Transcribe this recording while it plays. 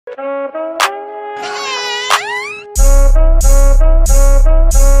Bow,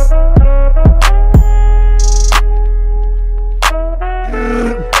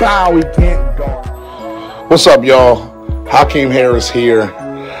 we can't go. What's up, y'all? Hakeem Harris here.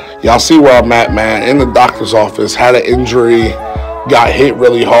 Y'all see where I'm at, man. In the doctor's office, had an injury, got hit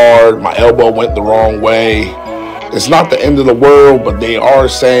really hard. My elbow went the wrong way. It's not the end of the world, but they are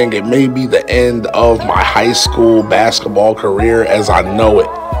saying it may be the end of my high school basketball career as I know it.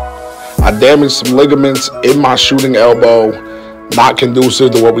 I damaged some ligaments in my shooting elbow. Not conducive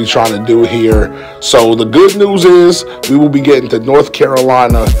to what we're trying to do here. So the good news is we will be getting to North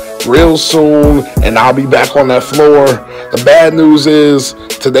Carolina real soon, and I'll be back on that floor. The bad news is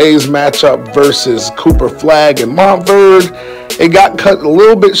today's matchup versus Cooper Flagg and Montverde, it got cut a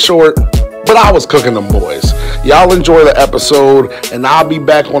little bit short, but I was cooking them boys. Y'all enjoy the episode, and I'll be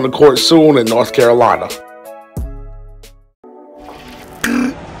back on the court soon in North Carolina.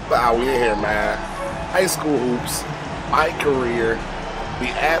 Wow, we in here, man. High school hoops. My career, we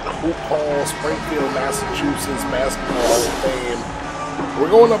at Hoophall, Springfield, Massachusetts, Basketball Hall of Fame. We're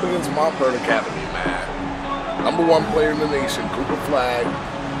going up against Montverde Academy, man. #1 player in the nation, Cooper Flagg,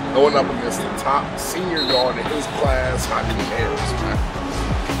 going up against the top senior guard in his class, Hakeem Harris, man.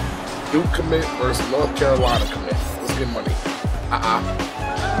 Duke commit versus North Carolina commit. Let's get money.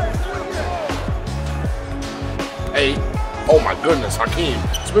 Hey, oh my goodness, Hakeem,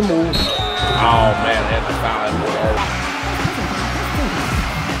 spin move. Oh man, I had to foul that boy.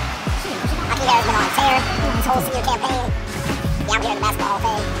 Hakeem Harris been on a tear his whole senior campaign. Yeah, I'm here in the Basketball Hall of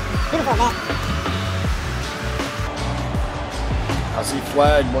Fame. Beautiful event. I see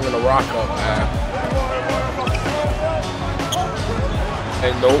Flagg bringing the rock up, man.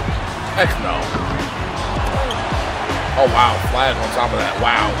 Hey, nope. Heck no. Oh wow, Flagg on top of that.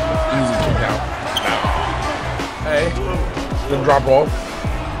 Wow. Easy kick out. No. Hey, good drop off.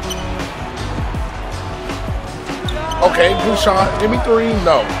 Okay, good shot. Give me 3.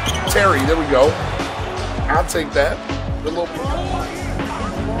 No. Terry, there we go. I'll take that. Good little.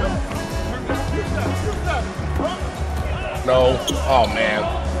 No. Oh, man.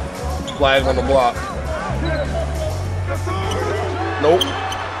 Flagg on the block. Nope.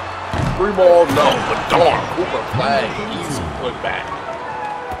 3 ball. No. But darn. Cooper Flagg. Easy put back.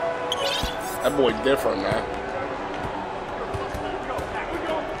 That boy different, man.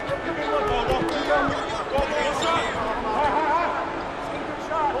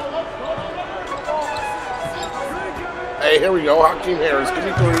 Hey, here we go. Hakeem Harris, give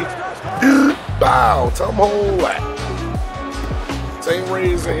me 3. Bow, tell him hold that. St.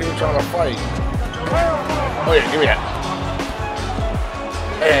 Ray's in here trying to fight. Oh yeah, give me that.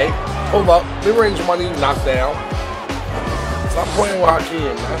 Hey, hold up. Mid-range money, knocked down. Stop playing with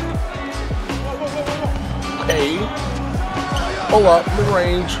Hakeem, man. Hey, hold up.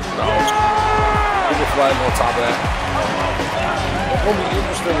 Mid-range. No. Keep the flag on top of that. It's going to be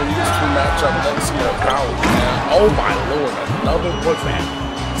interesting when these two match up next year in college, man. Oh my lord, another putback.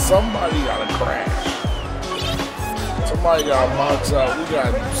 Somebody got to crash. Somebody got to box out. We got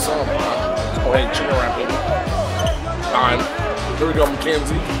to do something, huh? Oh, hey, chicken wrap, baby. Time. Here we go,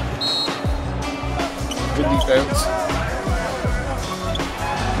 McKenzie. Good defense.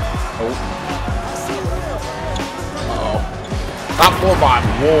 Oh. Uh-oh. Top 4 by.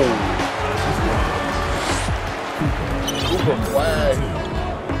 Whoa. Cooper Flagg,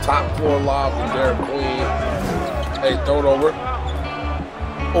 top 4 lob from Derek Queen. Hey, throw it over.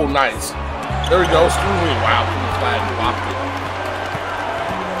 Oh, nice. There we go. Excuse me. Wow, Cooper Flagg blocked it.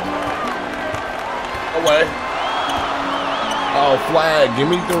 Away. Oh, Flagg, give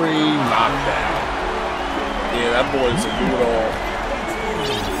me 3. Knockdown. Yeah, that boy's a do-it-all.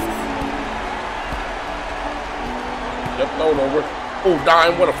 Yep, throw it over. Oh,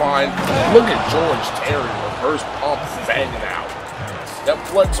 dime, what a find. Look at George Terry, reverse pump, banging out. That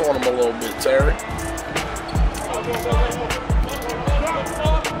flex on him a little bit, Terry.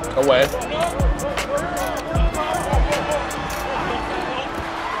 Away.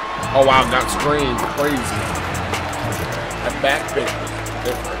 Oh, wow, got screened. Crazy. That back pick was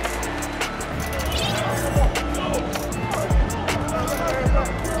different.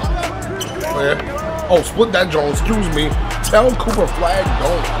 Oh, yeah. Oh, split that, Jones. Excuse me. Tell Cooper Flagg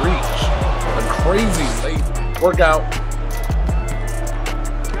don't reach. A crazy late workout.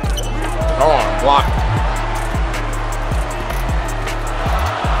 Oh, block.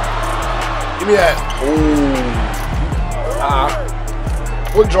 Give me that. Ooh.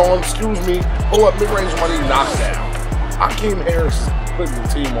 Put Jones, excuse me. Pull up mid-range money, knockdown. Hakeem Harris is putting the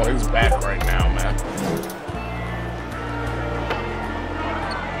team on his back right now, man.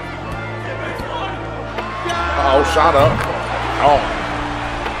 Uh-oh, shot up. Oh.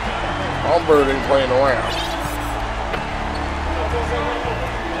 Bird ain't playing around.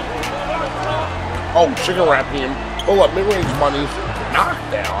 Oh, chicken wrap him. Pull up mid-range money.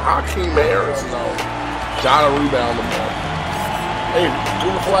 Knockdown. Hakeem Harris, no. Gotta rebound the ball. Hey,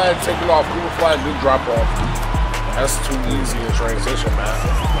 Cooper Flagg taking off. Cooper Flagg, good drop off. That's too easy in transition, man.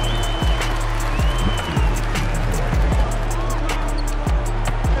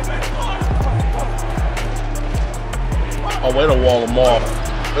 Oh, way to wall him off.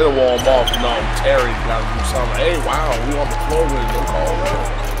 Way to wall him off. No, Terry gotta do something. Hey, wow, we on the floor with it. Don't call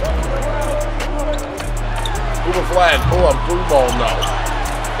it. Cooper Flagg, pull up, 3-ball, no.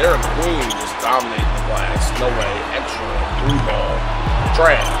 They're a queen, just dominating the glass. No way, extra, 3-ball,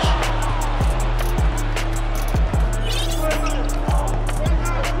 trash.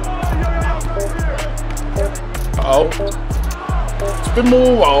 Uh-oh. Spin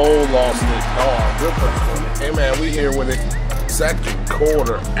move, oh, lost it. Oh, good first. Hey man, we here with it. Second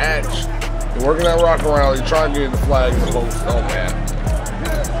quarter action. You're working that rock around, you're trying to get the flag in the post. Oh man.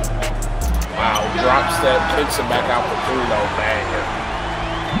 Wow, drop step, kicks it back out for 3 though, banger.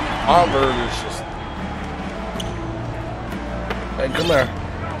 Harvard is just. Hey, come here.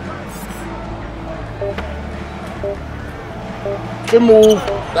 Good move.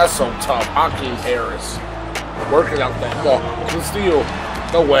 That's so tough. Hakeem Harris. Working out that. Come on. Good steal.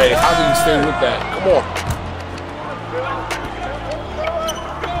 No way. How did he stay with that? Come on.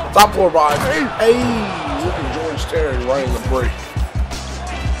 Top 4 by. Hey, look at George Terry running the break.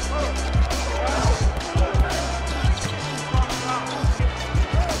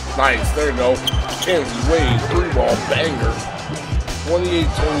 Nice, there you go. Kenzie Wade, 3-ball banger.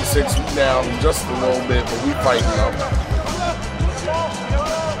 28-26, we down just a little bit, but we fighting up.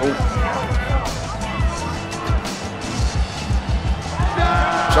 Oh.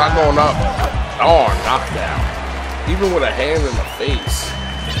 Shot going up. Darn, knockdown. Even with a hand in the face.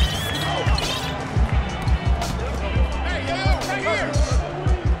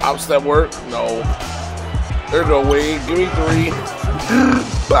 Out step work? No. There you go, Wade. Give me 3.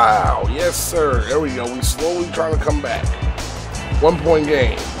 Wow, yes sir. There we go. We slowly trying to come back. 1-point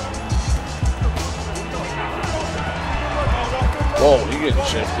game. Whoa, he getting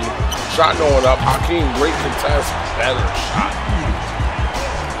shifty. Shot going up. Hakeem, great contest. Better shot.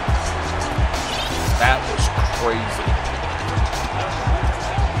 That was crazy.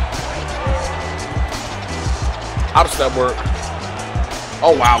 Out step work.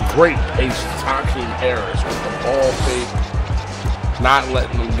 Oh wow, great patience. Hakeem Harris with the ball fake. Not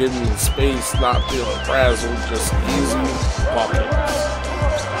letting them get in space, not feeling frazzled, just easy buckets.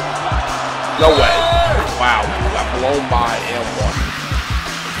 No way. Wow, got blown by and one.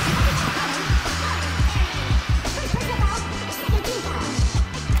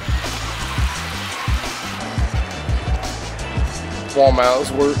 Come on, man,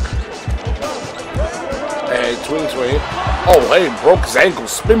 let's work. Hey, twing. Oh, hey, broke his ankle,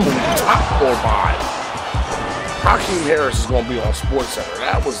 spin move, top 4 by. Hakeem Harris is going to be on Sports Center.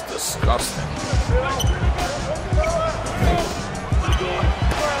 That was disgusting.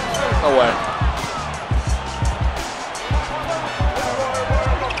 No way.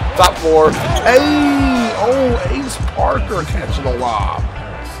 Top 4. Hey! Oh, Ace Parker catching a lob.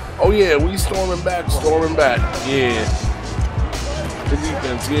 Oh, yeah, we storming back. Yeah. Good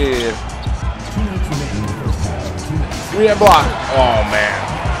defense, yeah. 3 block. Oh, man.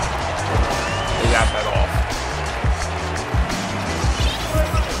 They got that off.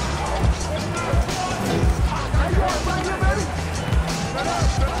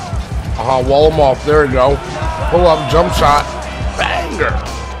 Wall him off. There we go. Pull up, jump shot. Banger.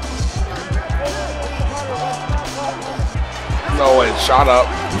 No way. Shot up.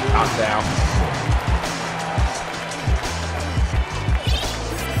 Knocked down.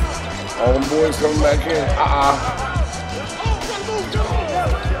 All them boys coming back in.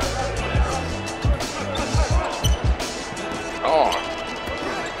 Oh.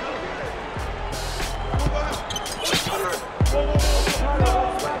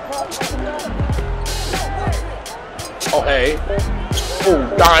 Oh, hey. Oh,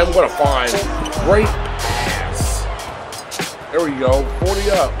 dime. What a find. Great pass. There we go.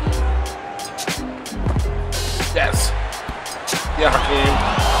 40 up. Yes. Yeah, Hakeem.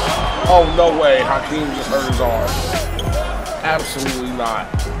 Oh, no way. Hakeem just hurt his arm. Absolutely not.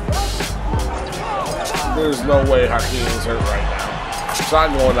 There's no way Hakeem is hurt right now. Shot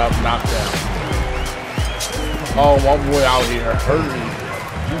going up, knocked down. Oh, one boy out here hurting.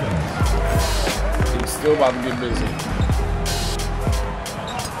 He's still about to get busy.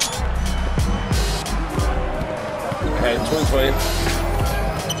 Hey, 20.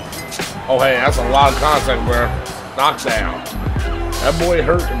 Oh, hey, that's a lot of contact, bro. Knockdown. That boy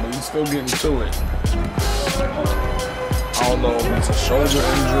hurt him, but he's still getting to it. I don't know if it's a shoulder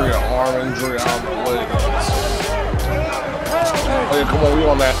injury, an arm injury, I don't know what it is. Oh yeah, come on, we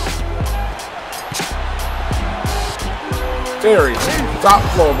on that. Terry, top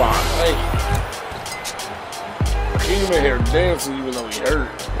floor by. Hey. Hakeem in here dancing even though he hurt.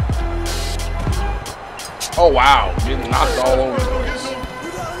 Oh wow, getting knocked all over the place.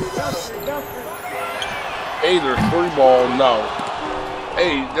 Hey, there's 3 ball, no.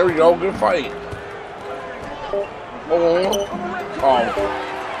 Hey, there we go, good fight. Oh.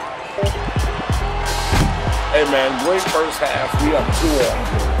 Hey man, great first half. We have 2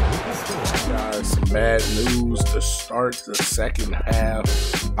 on. Guys, some bad news to start the second half.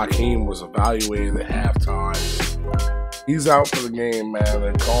 Hakeem was evaluated at halftime. He's out for the game, man.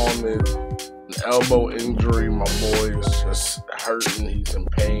 They're calling it an elbow injury. My boy is just hurting. He's in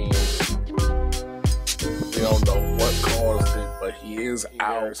pain. We don't know what caused it, but he is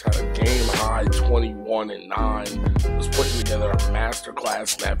out. He's had a game high 21-9. Was putting together a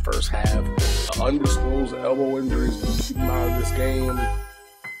masterclass in that first half. The undisclosed elbow injuries will keep him out of this game.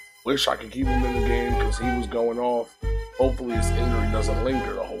 Wish I could keep him in the game because he was going off. Hopefully his injury doesn't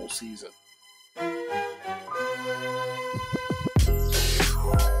linger the whole season.